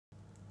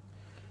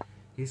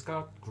He's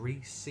got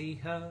greasy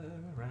hair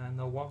and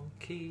a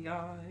wonky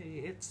eye.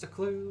 It's the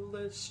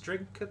clueless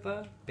drink of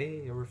the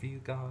beer review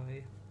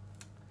guy.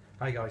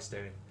 How you guys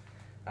doing?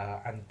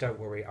 And don't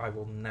worry, I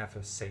will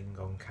never sing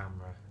on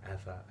camera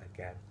ever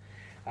again.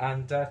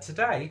 And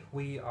today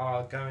we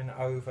are going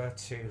over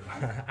to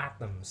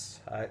Adnams.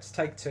 It's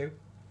take two,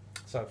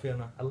 so I'm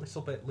feeling a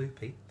little bit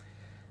loopy.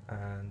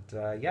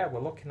 And yeah, we're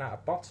looking at a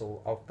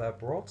bottle of the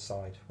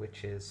Broadside,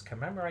 which is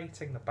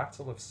commemorating the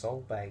Battle of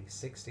Sol Bay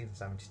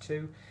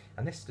 1672,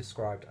 and this is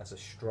described as a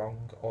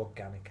strong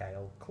organic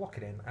ale,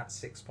 clocking in at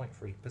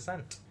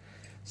 6.3%.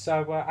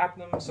 So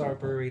Adnams are a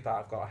brewery that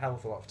I've got a hell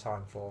of a lot of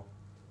time for.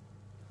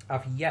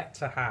 I've yet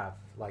to have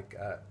like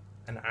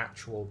an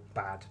actual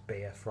bad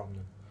beer from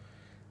them,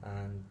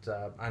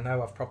 and I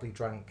know I've probably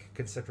drank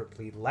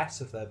considerably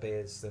less of their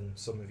beers than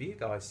some of you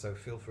guys, so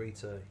feel free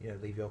to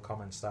leave your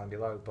comments down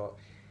below, but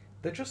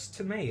they're just,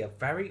 to me, a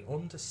very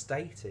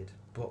understated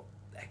but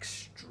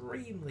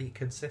extremely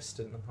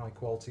consistent and high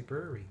quality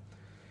brewery.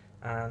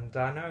 And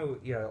I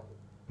know,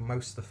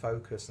 most of the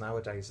focus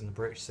nowadays in the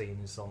British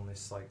scene is on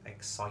this like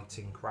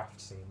exciting craft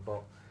scene,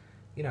 but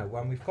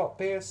when we've got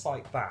beers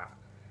like that,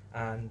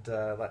 and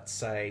let's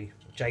say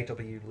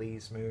J.W.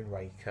 Lee's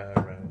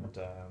Moonraker and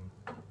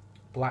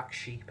Black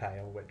Sheep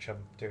Ale, which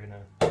I'm doing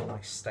a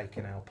nice steak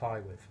and ale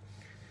pie with,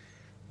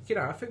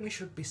 I think we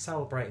should be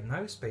celebrating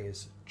those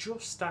beers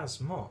just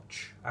as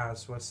much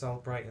as we're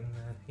celebrating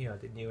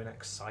the new and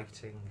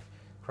exciting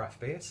craft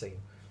beer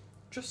scene.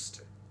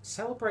 Just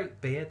celebrate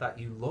beer that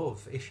you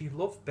love. If you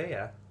love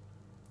beer,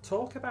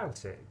 talk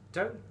about it.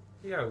 Don't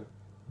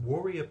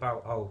worry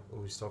about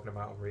he's talking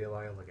about a real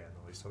ale again,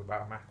 or he's talking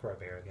about a macro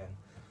beer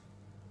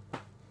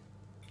again.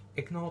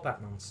 Ignore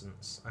that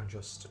nonsense and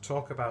just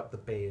talk about the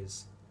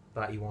beers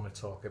that you want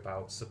to talk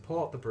about,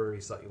 support the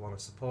breweries that you want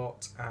to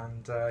support,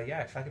 and yeah,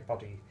 if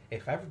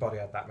everybody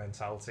had that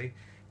mentality,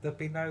 there'd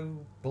be no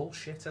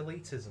bullshit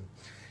elitism.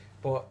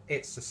 But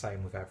it's the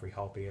same with every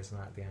hobby, isn't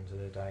it, at the end of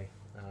the day?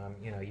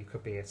 You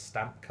could be a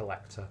stamp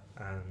collector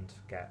and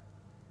get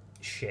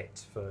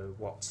shit for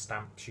what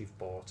stamps you've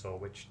bought or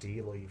which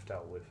dealer you've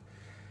dealt with.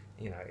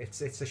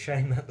 It's a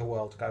shame that the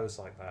world goes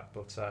like that,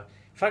 but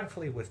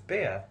thankfully with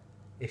beer,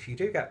 if you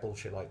do get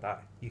bullshit like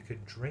that, you can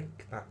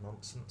drink that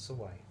nonsense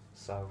away.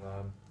 So,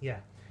 yeah.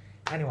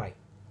 Anyway,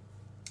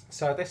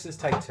 so this is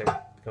take two,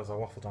 because I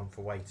waffled on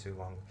for way too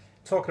long.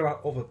 Talking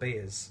about other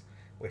beers,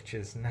 which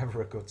is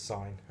never a good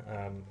sign,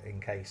 in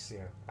case,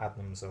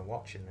 Adnams are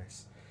watching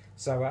this.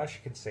 So, as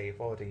you can see,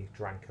 I've already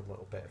drank a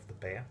little bit of the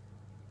beer.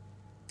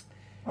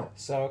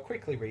 So, I'll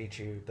quickly read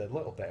you the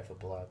little bit of a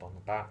blurb on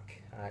the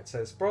back. It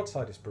says,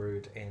 Broadside is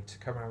brewed to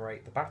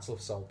commemorate the Battle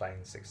of Sol Bay in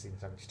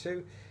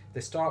 1672.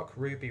 This dark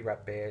ruby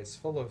red beer is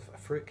full of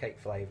fruitcake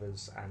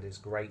flavours and is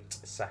great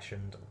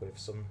sessioned with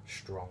some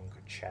strong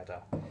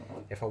cheddar.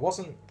 If I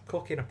wasn't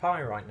cooking a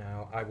pie right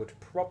now, I would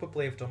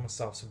probably have done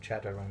myself some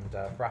cheddar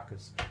and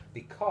crackers,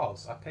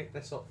 because I picked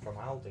this up from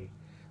Aldi.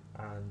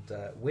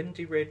 And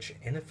Windy Ridge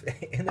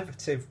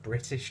innovative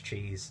British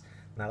cheese.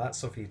 Now that's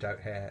something you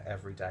don't hear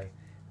every day.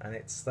 And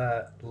it's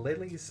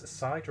Lily's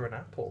Cider and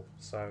Apple.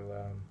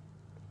 So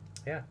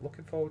yeah,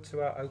 looking forward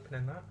to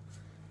opening that.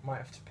 Might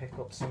have to pick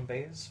up some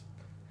beers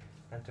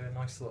and do a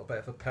nice little bit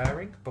of a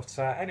pairing. But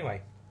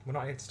anyway, we're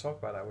not here to talk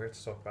about that, we're here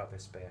to talk about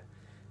this beer.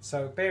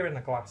 So, beer in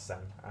the glass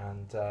then,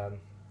 and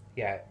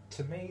yeah,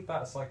 to me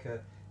that's like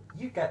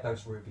you get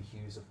those ruby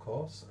hues of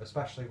course,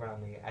 especially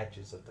around the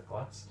edges of the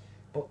glass,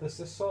 but there's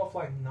this sort of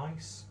like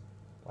nice,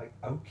 like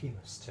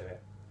oakiness to it.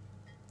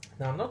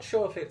 Now I'm not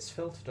sure if it's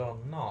filtered or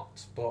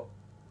not, but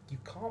you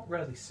can't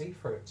really see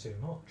through it too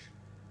much.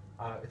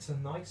 It's a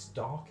nice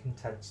dark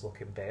intense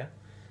looking beer.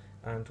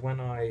 And when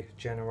I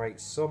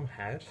generate some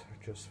head,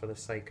 just for the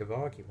sake of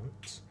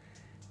argument,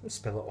 and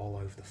spill it all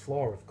over the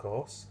floor of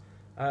course,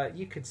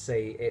 you can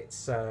see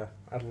it's a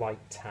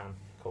light tan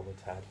coloured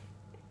head.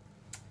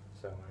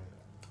 So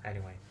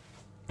anyway,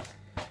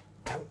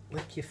 don't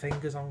lick your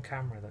fingers on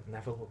camera, that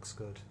never looks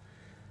good.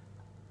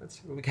 Let's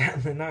see what we get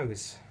in the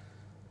nose.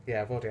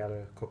 Yeah, I've already had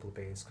a couple of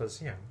beers,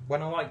 because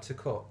when I like to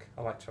cook,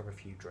 I like to have a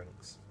few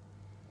drinks.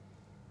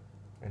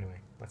 Anyway,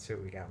 let's see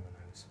what we get on the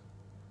nose.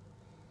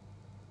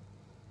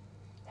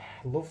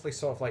 Lovely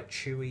sort of like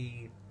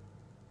chewy,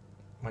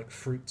 like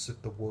fruits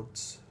of the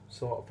woods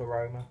sort of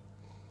aroma.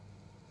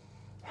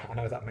 I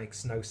know that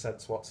makes no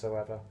sense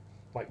whatsoever.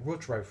 Like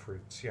woodrow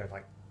fruits,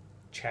 like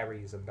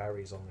cherries and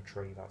berries on the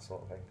tree, that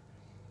sort of thing.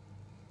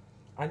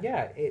 And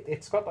yeah,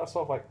 it's got that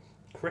sort of like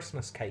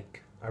Christmas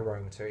cake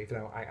aroma to it, even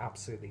though I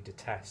absolutely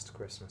detest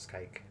Christmas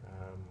cake.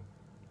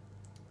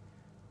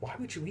 Why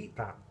would you eat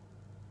that?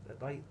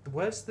 Like,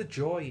 where's the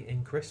joy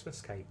in Christmas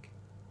cake?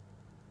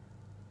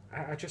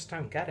 I just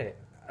don't get it.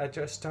 I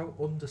just don't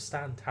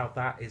understand how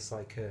that is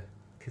like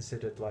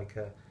considered like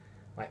a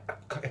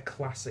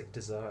classic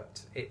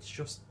dessert. It's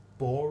just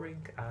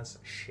boring as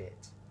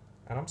shit.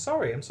 And I'm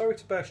sorry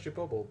to burst your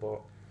bubble,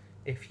 but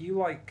if you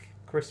like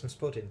Christmas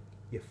pudding,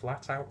 you're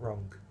flat out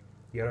wrong.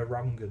 You're a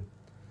wrong'un.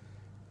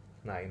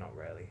 No, you're not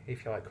really.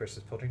 If you like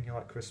Christmas pudding, you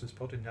like Christmas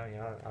pudding, don't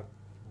you?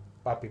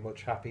 I'd be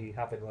much happy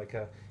having like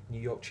a New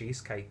York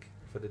cheesecake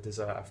for the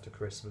dessert after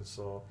Christmas,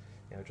 or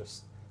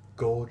just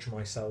gorge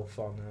myself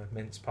on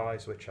mince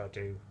pies, which I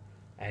do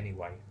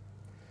anyway.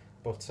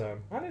 But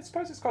and I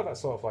suppose it's got that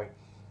sort of like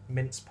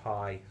mince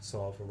pie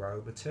sort of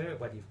aroma to it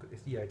when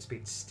it's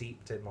been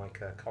steeped in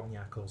like a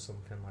cognac or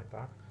something like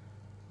that.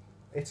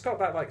 It's got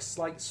that like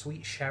slight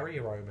sweet sherry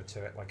aroma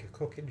to it, like a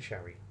cooking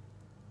sherry,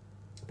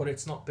 but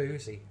it's not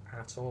boozy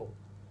at all.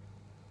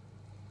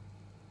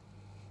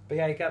 But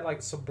yeah, you get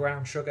like some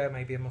brown sugar,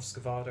 maybe a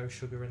muscovado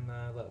sugar in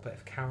there, a little bit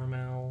of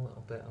caramel,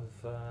 a little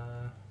bit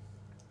of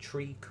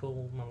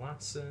treacle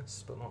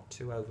molasses, but not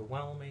too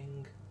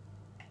overwhelming.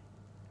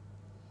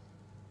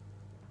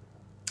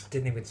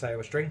 Didn't even say I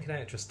was drinking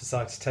it, just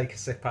decided to take a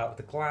sip out of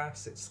the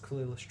glass. It's the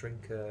clueless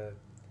drinker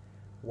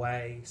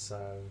way,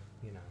 so,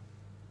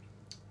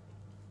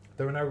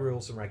 there are no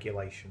rules and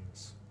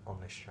regulations on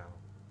this channel.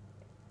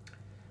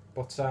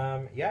 But,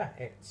 yeah,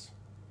 it's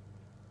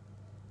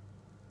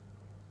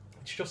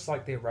just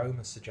like the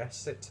aroma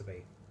suggests it to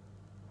be.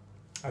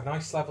 A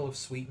nice level of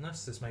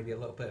sweetness. There's maybe a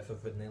little bit of a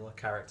vanilla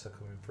character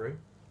coming through.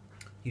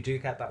 You do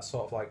get that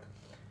sort of like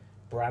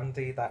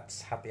brandy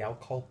that's had the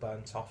alcohol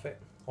burnt off it,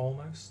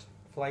 almost,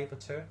 flavour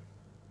to it.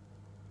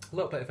 A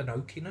little bit of an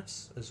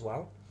oakiness as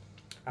well,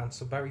 and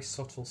some very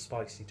subtle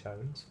spicy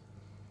tones.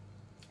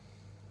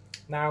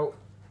 Now,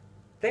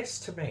 this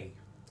to me,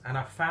 and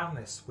I found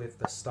this with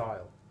the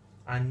style,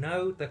 I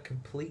know they're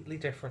completely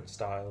different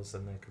styles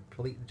and they're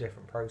completely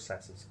different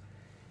processes,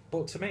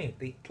 but to me,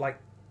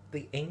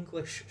 the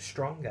English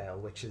strong ale,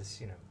 which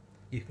is,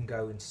 you can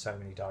go in so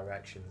many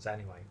directions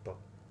anyway, but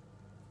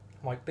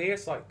like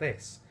beers like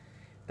this,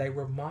 they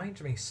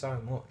remind me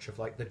so much of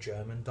like the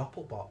German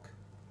Doppelbock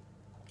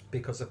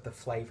because of the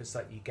flavours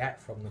that you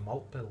get from the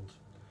malt build.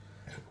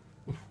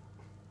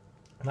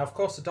 Now, of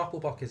course, the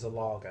Doppelbock is a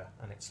lager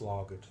and it's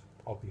lagered,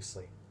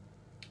 obviously,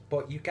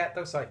 but you get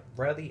those like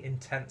really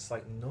intense,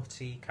 like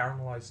nutty,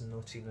 caramelised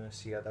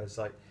nuttiness. You get those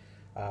like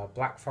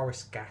Black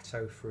Forest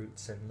Gatto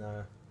fruits in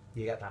there.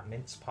 You get that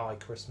mince pie,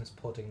 Christmas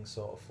pudding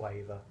sort of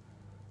flavour.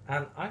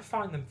 And I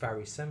find them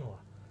very similar.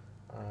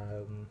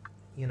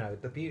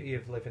 The beauty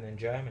of living in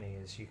Germany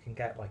is you can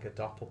get like a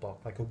Doppelbock,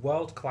 like a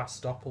world-class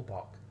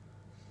Doppelbock,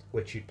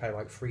 which you'd pay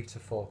like £3 to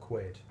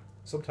 £4,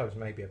 sometimes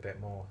maybe a bit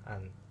more,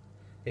 and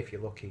if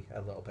you're lucky,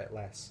 a little bit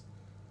less.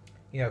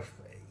 You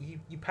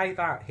pay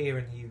that here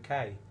in the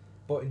UK,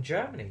 but in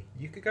Germany,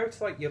 you could go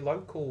to like your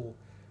local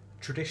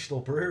traditional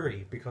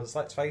brewery, because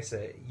let's face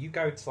it, you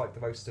go to like the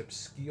most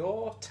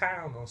obscure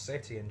town or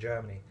city in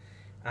Germany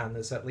and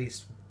there's at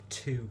least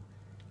 2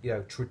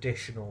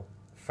 traditional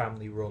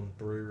family run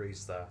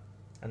breweries there,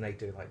 and they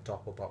do like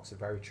Doppelbocks,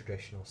 very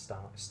traditional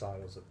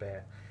styles of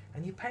beer,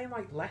 and you pay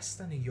like less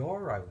than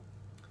 €1.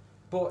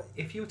 But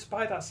if you were to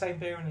buy that same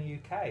beer in the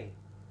UK,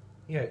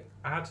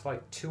 add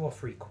like £2 or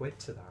 £3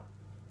 to that,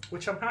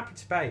 which I'm happy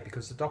to pay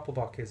because the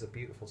Doppelbock is a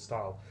beautiful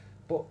style.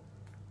 But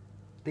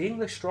the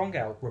English strong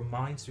ale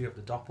reminds me of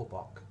the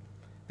Doppelbock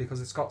because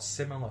it's got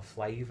similar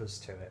flavours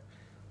to it,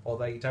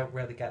 although you don't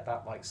really get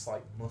that like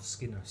slight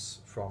muskiness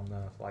from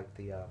the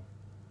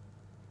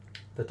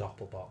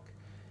Doppelbock.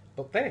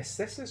 But this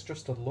is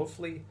just a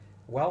lovely,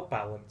 well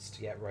balanced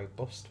yet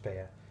robust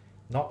beer,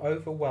 not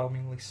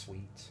overwhelmingly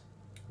sweet,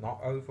 not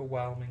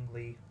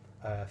overwhelmingly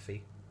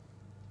earthy,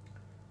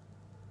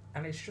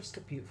 and it's just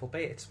a beautiful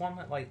beer. It's one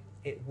that like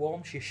it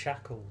warms your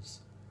shackles.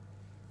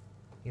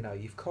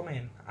 You've come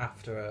in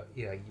after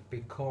you've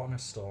been caught in a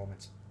storm,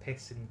 it's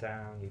pissing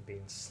down, you've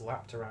been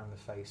slapped around the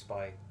face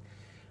by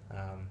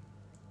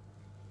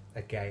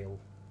a gale,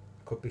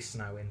 could be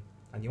snowing,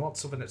 and you want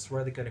something that's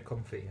really going to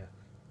comfort you.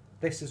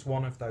 This is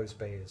one of those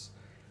beers,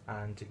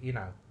 and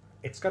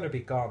it's going to be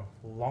gone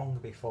long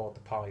before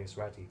the pie is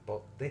ready,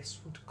 but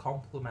this would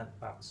complement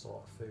that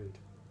sort of food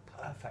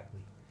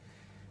perfectly.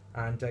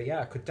 And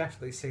I could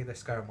definitely see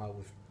this going well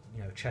with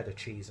cheddar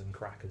cheese and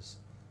crackers.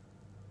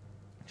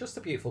 Just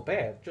a beautiful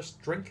beer.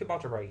 Just drink in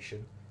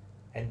moderation,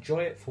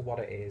 enjoy it for what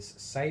it is,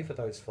 savour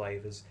those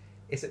flavours.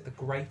 Is it the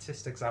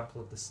greatest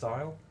example of the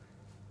style?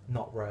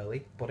 Not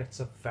really, but it's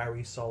a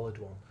very solid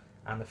one.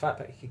 And the fact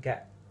that you can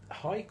get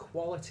high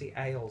quality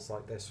ales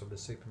like this from the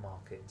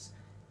supermarkets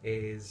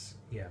is,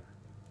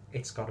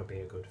 it's got to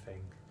be a good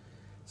thing.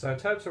 So in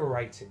terms of a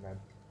rating then,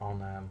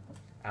 on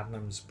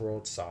Adnams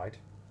Broadside,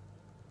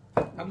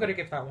 I'm going to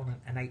give that one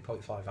an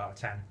 8.5 out of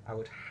 10. I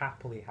would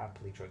happily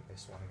drink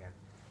this one again.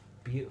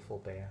 Beautiful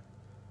beer.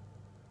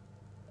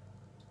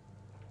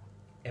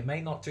 It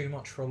may not do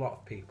much for a lot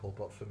of people,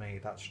 but for me,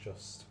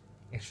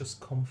 it's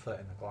just comfort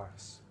in a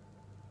glass.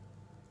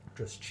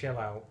 Just chill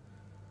out,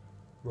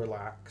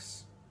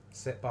 relax,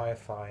 sit by a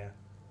fire,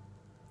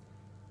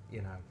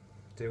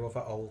 do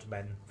other old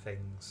men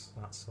things,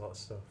 that sort of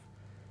stuff.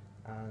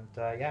 And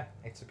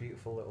it's a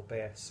beautiful little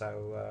beer.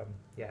 So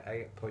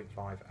 8.5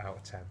 out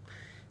of 10.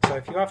 So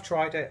if you have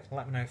tried it,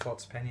 let me know your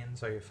thoughts,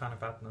 opinions. Are you a fan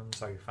of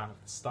Adnams? Are you a fan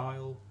of the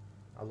style?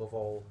 I love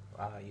all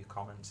your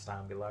comments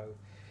down below.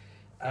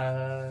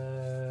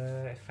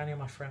 If any of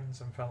my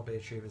friends and fellow beer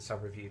tubers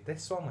have reviewed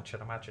this one, which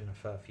I'd imagine a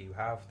fair few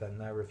have, then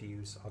their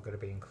reviews are going to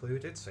be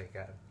included, so you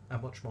get a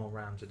much more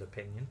rounded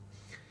opinion.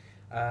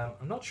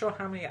 I'm not sure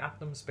how many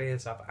Adnams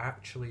beers I've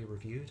actually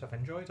reviewed. I've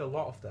enjoyed a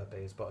lot of their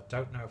beers, but I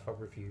don't know if I've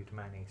reviewed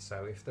many.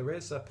 So if there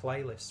is a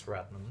playlist for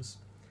Adnams,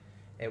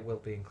 it will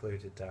be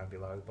included down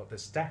below. But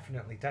there's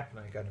definitely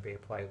going to be a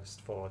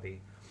playlist for the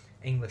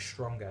English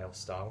Strong Ale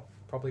style.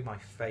 Probably my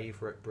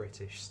favourite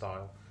British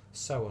style.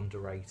 So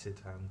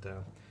underrated,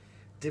 and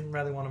didn't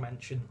really want to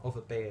mention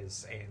other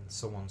beers in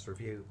someone's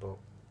review, but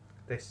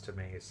this to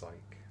me is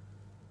like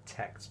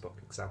textbook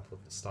example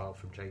of the style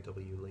from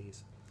J.W.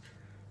 Lee's.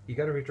 You're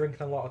going to be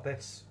drinking a lot of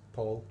this,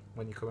 Paul,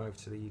 when you come over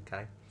to the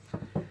UK.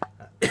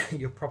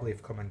 You'll probably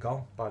have come and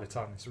gone by the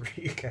time this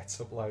review gets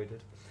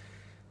uploaded.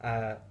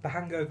 The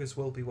hangovers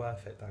will be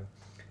worth it though,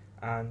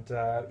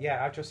 and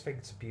yeah, I just think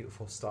it's a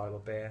beautiful style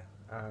of beer,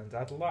 and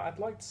I'd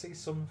like to see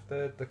some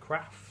of the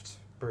craft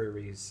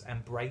breweries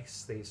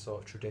embrace these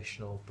sort of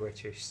traditional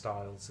British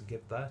styles and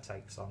give their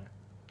takes on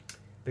it.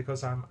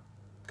 Because I'm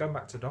going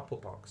back to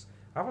Doppelbox,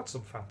 I've had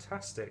some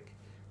fantastic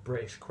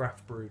British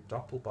craft brewed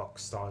Doppelbox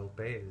style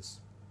beers,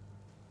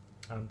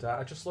 and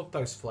I just love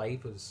those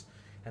flavours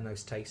and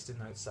those tasting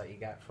notes that you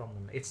get from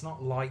them. It's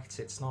not light,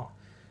 it's not,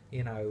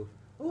 you know,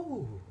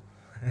 ooh,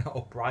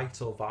 or bright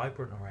or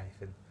vibrant or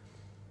anything.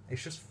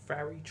 It's just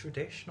very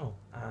traditional,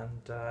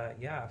 and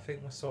yeah, I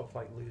think we're sort of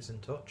like losing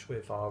touch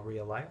with our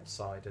real ale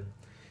side and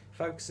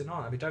focusing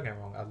on, I mean, don't get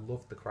me wrong, I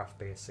love the craft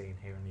beer scene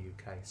here in the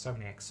UK. So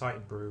many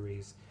exciting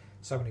breweries,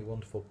 so many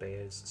wonderful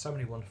beers, so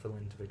many wonderful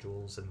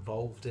individuals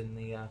involved in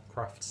the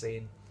craft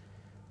scene.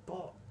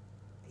 But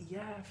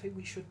yeah, I think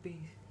we should be,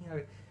 you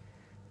know,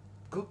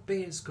 good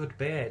beer is good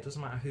beer. It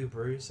doesn't matter who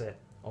brews it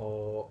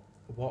or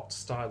what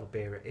style of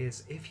beer it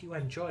is. If you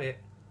enjoy it,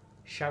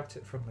 shout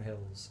it from the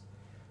hills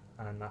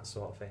and that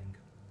sort of thing.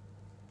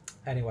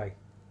 Anyway,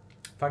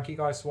 thank you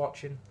guys for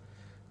watching.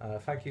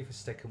 Thank you for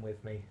sticking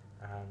with me.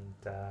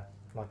 And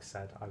like I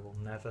said, I will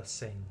never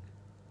sing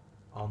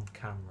on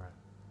camera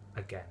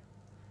again.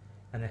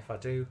 And if I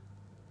do,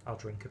 I'll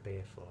drink a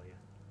beer for you.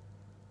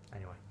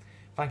 Anyway,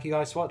 thank you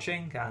guys for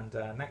watching,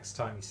 and next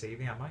time you see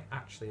me, I might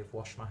actually have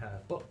washed my hair.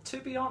 But to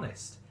be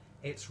honest,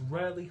 it's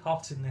really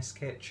hot in this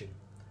kitchen,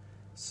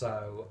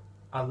 so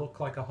I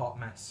look like a hot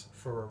mess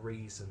for a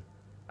reason,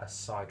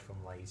 aside from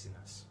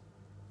laziness.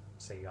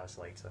 See you guys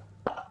later.